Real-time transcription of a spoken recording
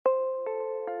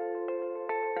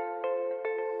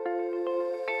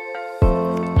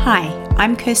Hi,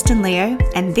 I'm Kirsten Leo,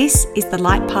 and this is the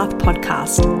Light Path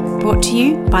Podcast, brought to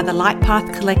you by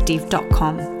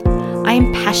thelightpathcollective.com. I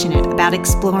am passionate about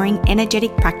exploring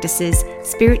energetic practices,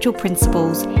 spiritual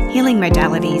principles, healing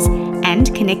modalities,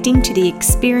 and connecting to the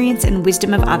experience and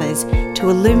wisdom of others to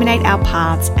illuminate our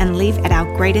paths and live at our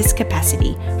greatest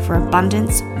capacity for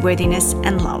abundance, worthiness,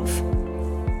 and love.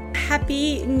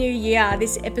 Happy New Year.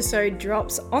 This episode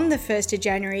drops on the 1st of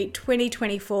January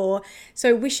 2024.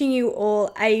 So wishing you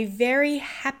all a very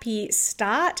happy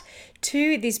start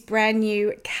to this brand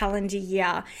new calendar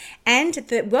year. And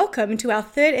welcome to our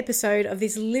third episode of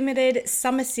this limited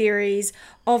summer series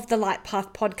of the Light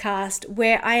Path Podcast,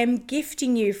 where I am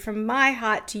gifting you from my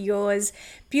heart to yours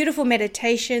beautiful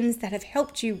meditations that have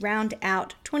helped you round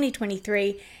out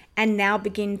 2023 and now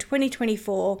begin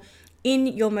 2024 in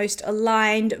your most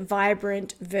aligned,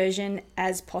 vibrant version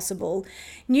as possible.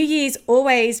 New Year's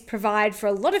always provide for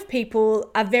a lot of people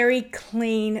a very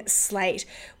clean slate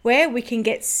where we can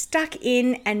get stuck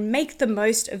in and make the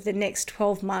most of the next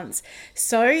 12 months.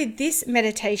 So this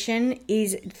meditation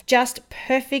is just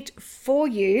perfect for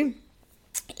you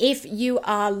if you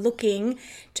are looking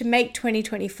to make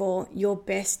 2024 your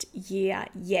best year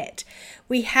yet.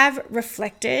 We have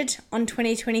reflected on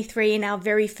 2023 in our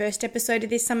very first episode of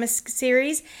this summer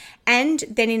series, and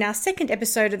then in our second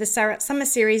episode of the summer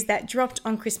series that dropped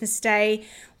on Christmas Day,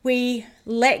 we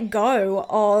let go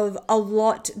of a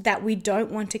lot that we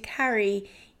don't want to carry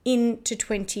into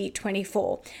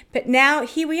 2024. But now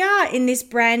here we are in this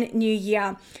brand new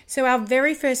year. So our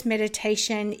very first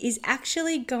meditation is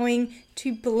actually going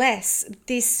to bless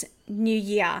this new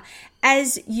year.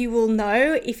 As you will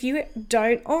know, if you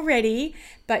don't already,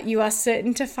 but you are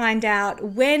certain to find out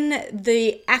when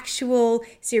the actual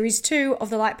series 2 of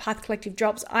the Light Path Collective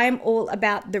drops, I am all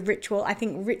about the ritual. I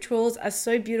think rituals are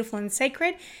so beautiful and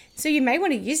sacred. So you may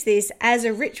want to use this as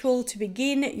a ritual to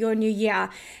begin your new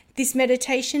year. This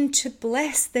meditation to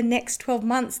bless the next 12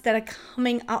 months that are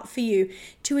coming up for you,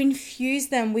 to infuse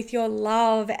them with your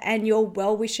love and your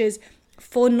well wishes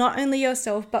for not only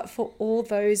yourself, but for all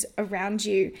those around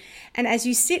you. And as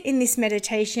you sit in this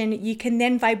meditation, you can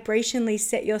then vibrationally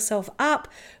set yourself up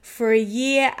for a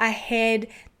year ahead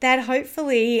that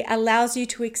hopefully allows you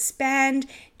to expand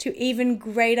to even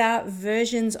greater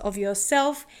versions of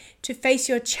yourself, to face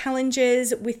your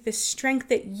challenges with the strength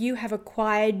that you have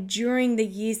acquired during the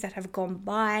years that have gone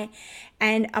by,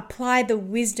 and apply the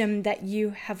wisdom that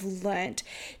you have learnt,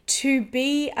 to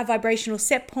be a vibrational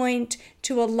set point,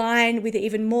 to align with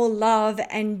even more love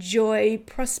and joy,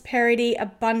 prosperity,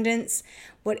 abundance,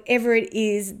 whatever it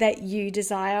is that you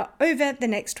desire over the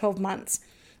next 12 months.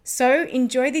 So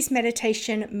enjoy this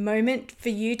meditation moment for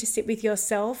you to sit with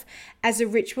yourself as a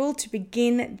ritual to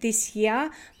begin this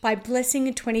year by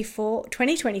blessing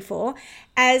 2024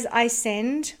 as I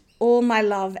send all my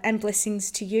love and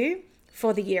blessings to you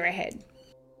for the year ahead.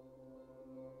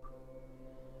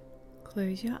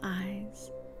 Close your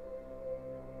eyes,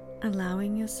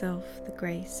 allowing yourself the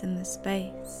grace and the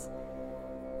space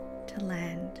to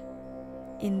land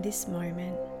in this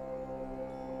moment.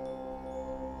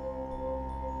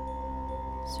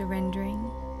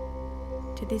 Surrendering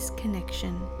to this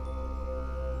connection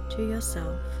to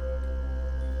yourself,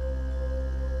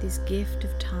 this gift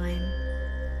of time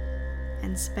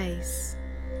and space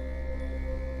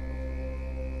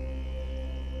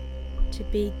to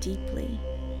be deeply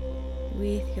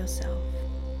with yourself.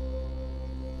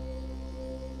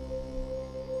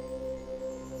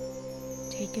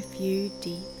 Take a few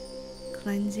deep,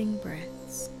 cleansing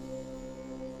breaths.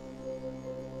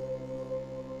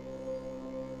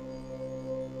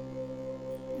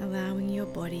 Allowing your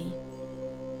body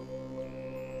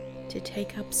to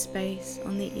take up space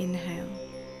on the inhale,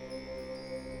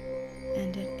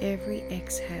 and at every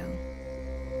exhale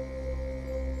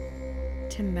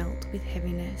to melt with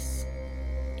heaviness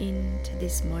into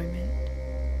this moment.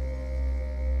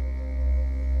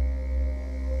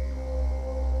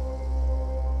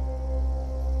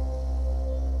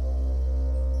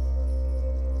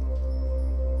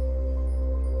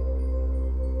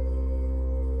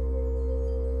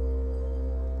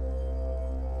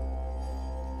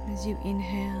 As you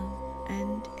inhale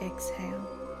and exhale,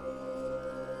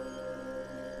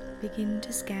 begin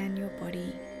to scan your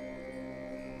body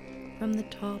from the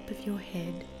top of your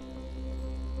head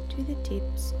to the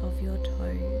tips of your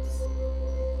toes.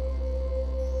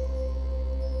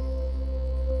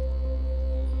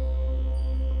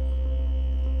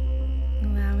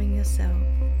 Allowing yourself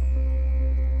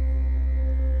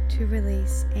to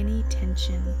release any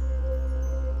tension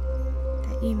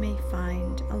that you may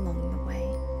find along the way.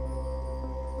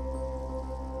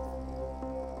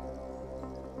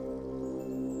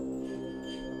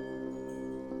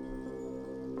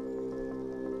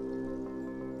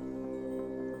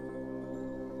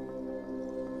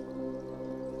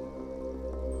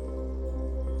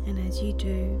 And as you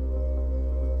do,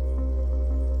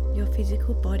 your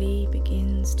physical body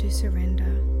begins to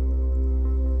surrender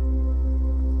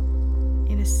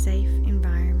in a safe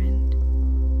environment,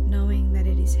 knowing that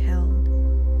it is held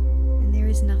and there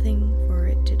is nothing for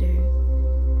it to do.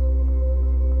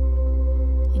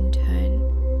 In turn,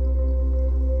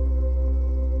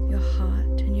 your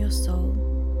heart and your soul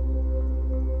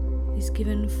is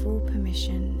given full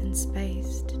permission and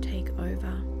space to take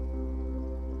over.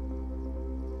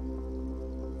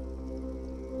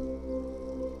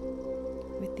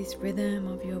 With this rhythm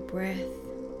of your breath,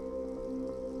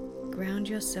 ground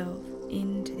yourself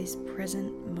into this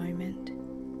present moment.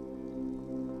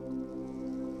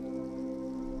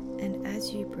 And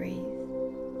as you breathe,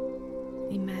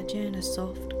 imagine a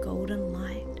soft golden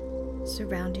light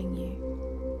surrounding you,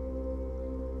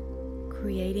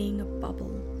 creating a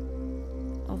bubble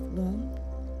of warmth,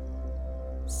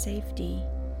 safety,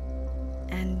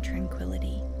 and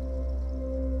tranquility.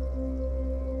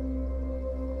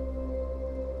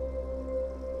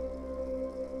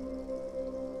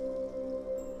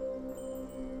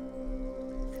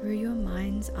 Through your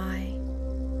mind's eye,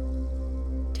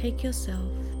 take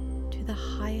yourself to the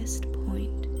highest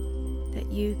point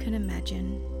that you can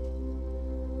imagine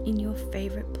in your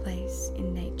favorite place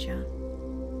in nature.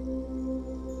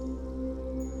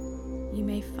 You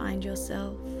may find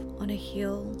yourself on a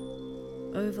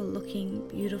hill overlooking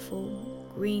beautiful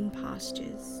green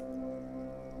pastures,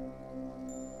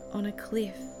 on a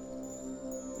cliff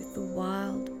with the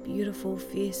wild, beautiful,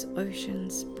 fierce ocean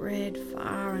spread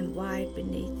far and wide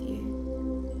beneath you.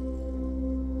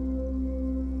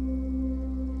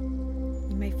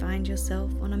 You may find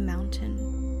yourself on a mountain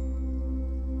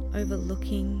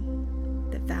overlooking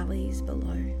the valleys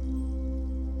below.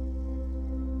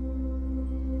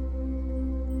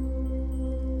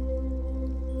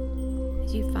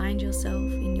 As you find yourself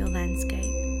in your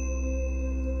landscape,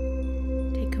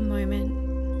 take a moment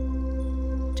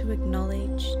to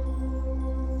acknowledge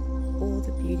all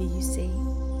the beauty you see,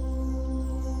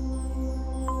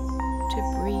 to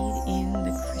breathe in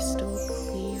the crystal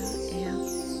clear air,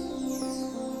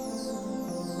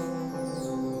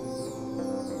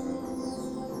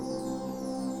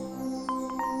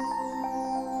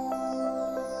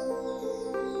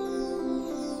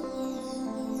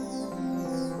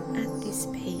 at this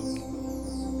peak,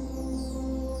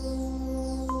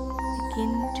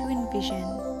 begin to envision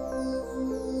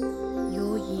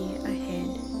your year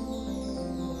ahead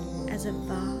as a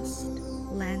vast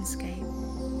landscape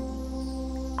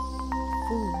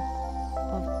full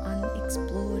of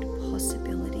unexplored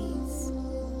possibilities.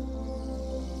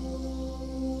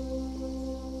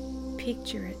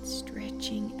 Picture it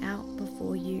stretching out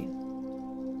before you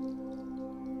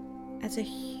as a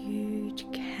huge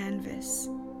canvas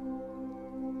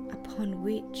upon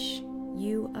which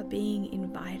you are being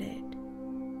invited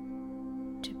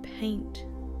to paint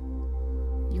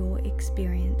your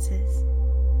experiences.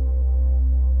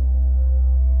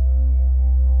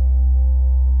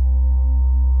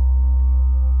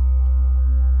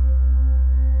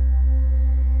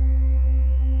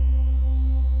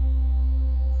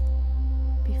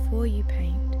 Before you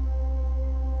paint,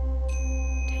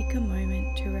 take a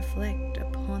moment to reflect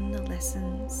upon the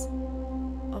lessons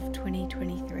of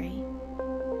 2023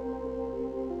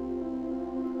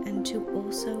 and to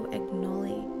also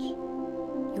acknowledge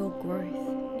your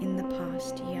growth in the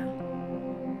past year.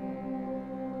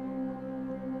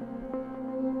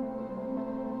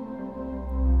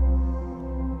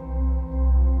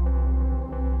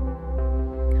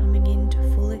 Coming into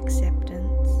full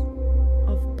acceptance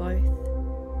of both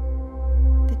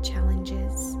the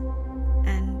challenges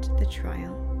and the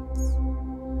triumphs.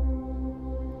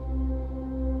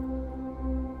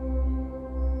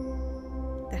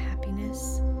 The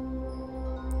happiness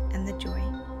and the joy.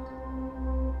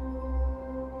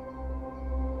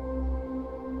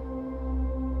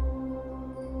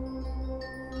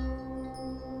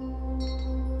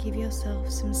 Give yourself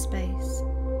some space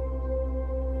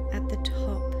at the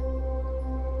top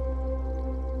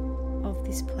of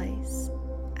this place,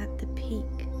 at the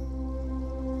peak,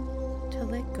 to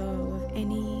let go of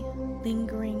any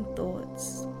lingering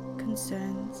thoughts,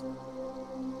 concerns,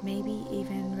 maybe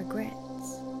even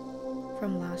regrets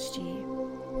from last year,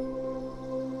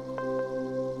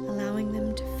 allowing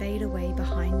them to fade away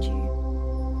behind you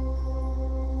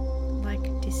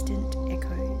like distant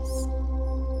echoes.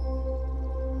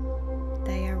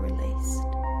 They are released.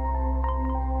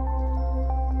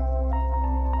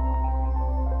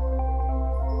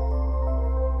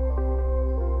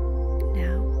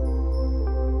 Now,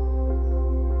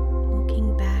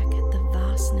 looking back at the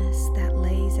vastness that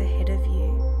lays ahead of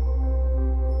you,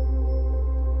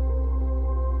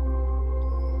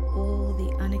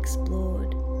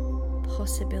 unexplored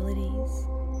possibilities.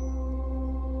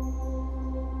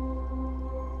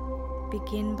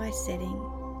 Begin by setting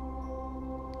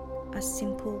a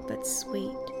simple but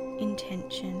sweet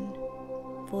intention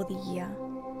for the year.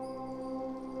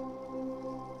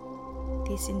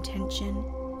 This intention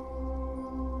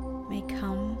may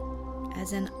come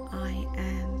as an I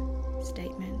am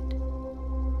statement.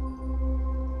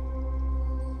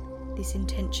 This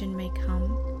intention may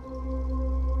come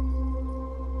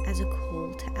as a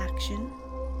call to action,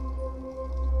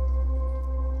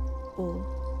 or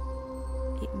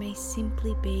it may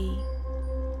simply be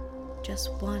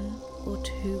just one or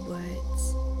two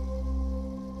words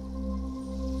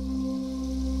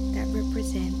that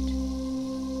represent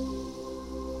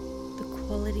the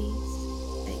qualities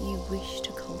that you wish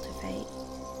to cultivate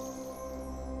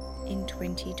in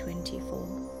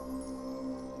 2024.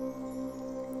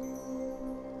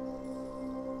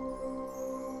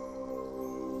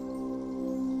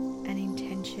 An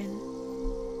intention,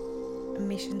 a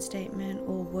mission statement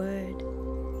or word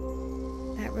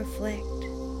that reflect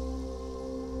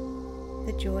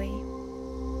the joy,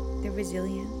 the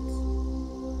resilience,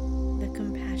 the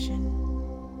compassion,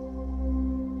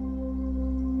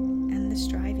 and the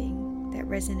striving that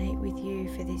resonate with you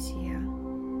for this year.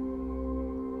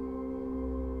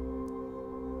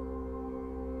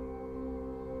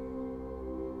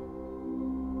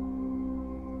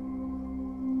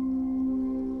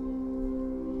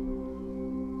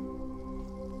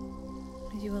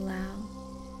 As you allow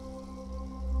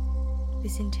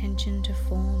this intention to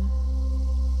form,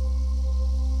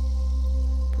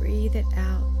 breathe it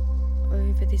out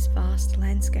over this vast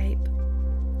landscape,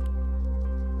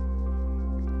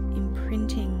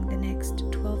 imprinting the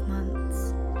next 12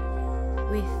 months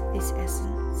with this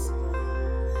essence.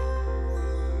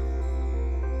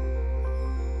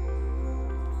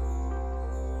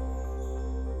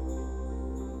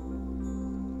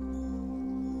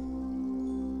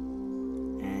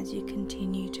 As you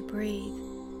continue to breathe,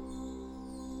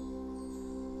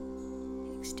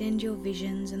 extend your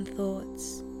visions and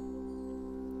thoughts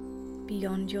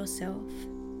beyond yourself,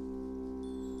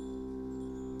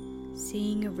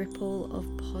 seeing a ripple of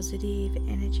positive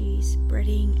energy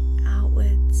spreading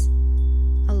outwards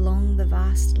along the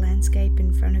vast landscape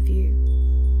in front of you,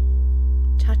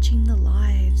 touching the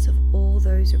lives of all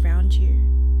those around you,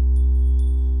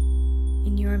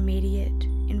 in your immediate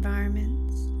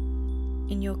environments,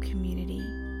 in your community,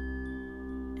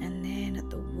 and then at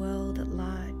the world at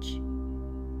large,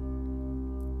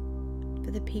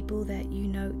 for the people that you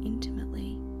know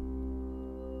intimately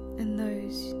and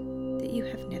those that you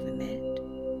have never met.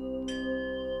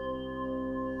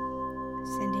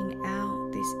 Sending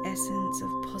out this essence of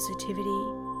positivity,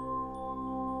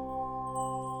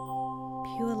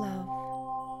 pure love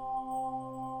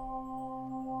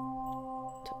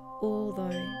to all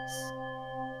those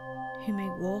who may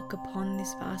walk upon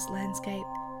this vast landscape,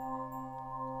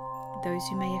 those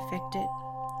who may affect it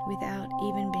without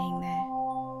even being there,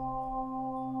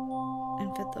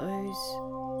 and for those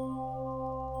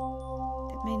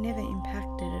that may never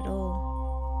impact it at all.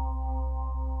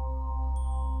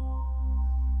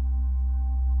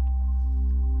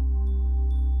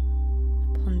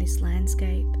 Upon this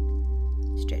landscape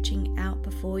stretching out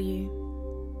before you,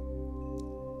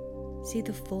 see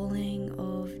the falling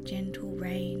of gentle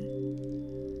rain,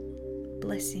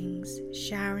 blessings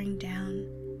showering down,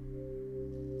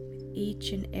 with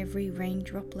each and every rain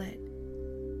droplet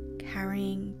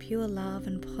carrying pure love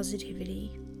and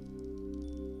positivity.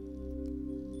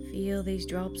 Feel these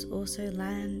drops also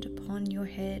land upon your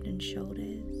head and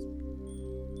shoulders,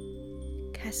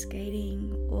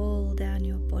 cascading all down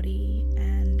your body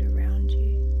and around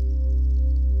you.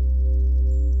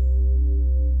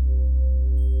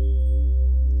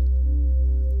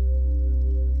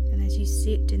 And as you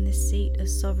sit in the seat of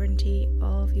sovereignty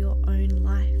of your own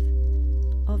life,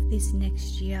 of this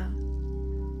next year,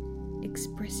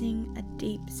 expressing a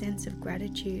deep sense of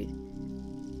gratitude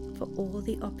for all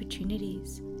the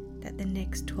opportunities that the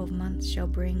next 12 months shall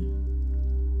bring,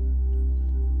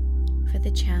 for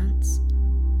the chance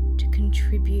to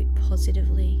contribute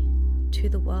positively to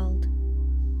the world.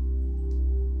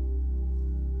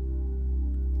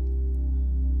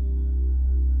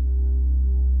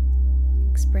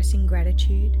 Expressing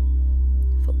gratitude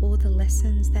for all the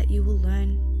lessons that you will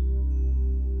learn,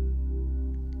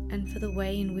 and for the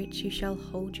way in which you shall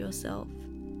hold yourself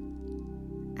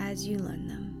as you learn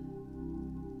them.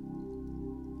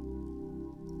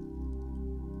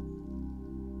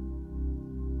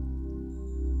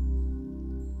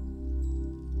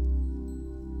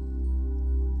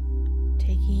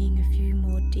 Taking a few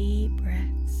more deep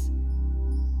breaths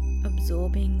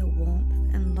absorbing the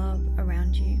warmth and love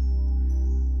around you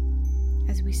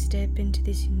as we step into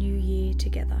this new year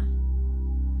together.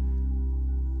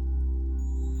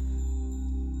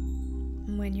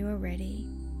 And when you are ready,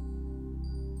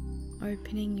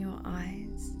 opening your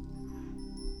eyes,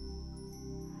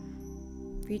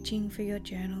 reaching for your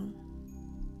journal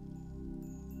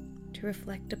to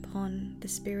reflect upon the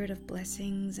spirit of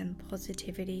blessings and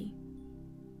positivity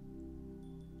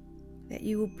that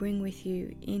you will bring with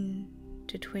you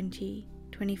into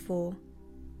 2024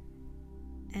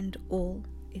 and all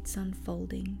its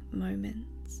unfolding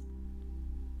moments.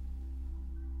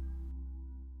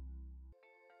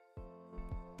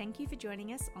 Thank you for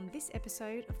joining us on this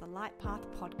episode of the Light Path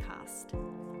podcast.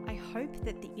 I hope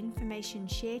that the information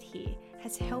shared here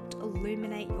has helped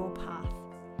illuminate your path.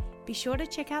 Be sure to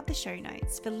check out the show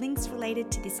notes for links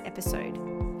related to this episode.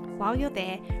 While you're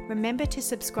there, remember to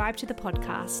subscribe to the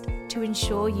podcast to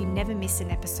ensure you never miss an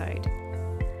episode.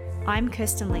 I'm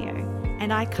Kirsten Leo,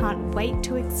 and I can't wait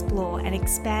to explore and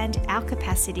expand our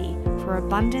capacity for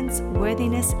abundance,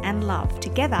 worthiness, and love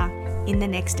together in the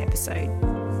next episode.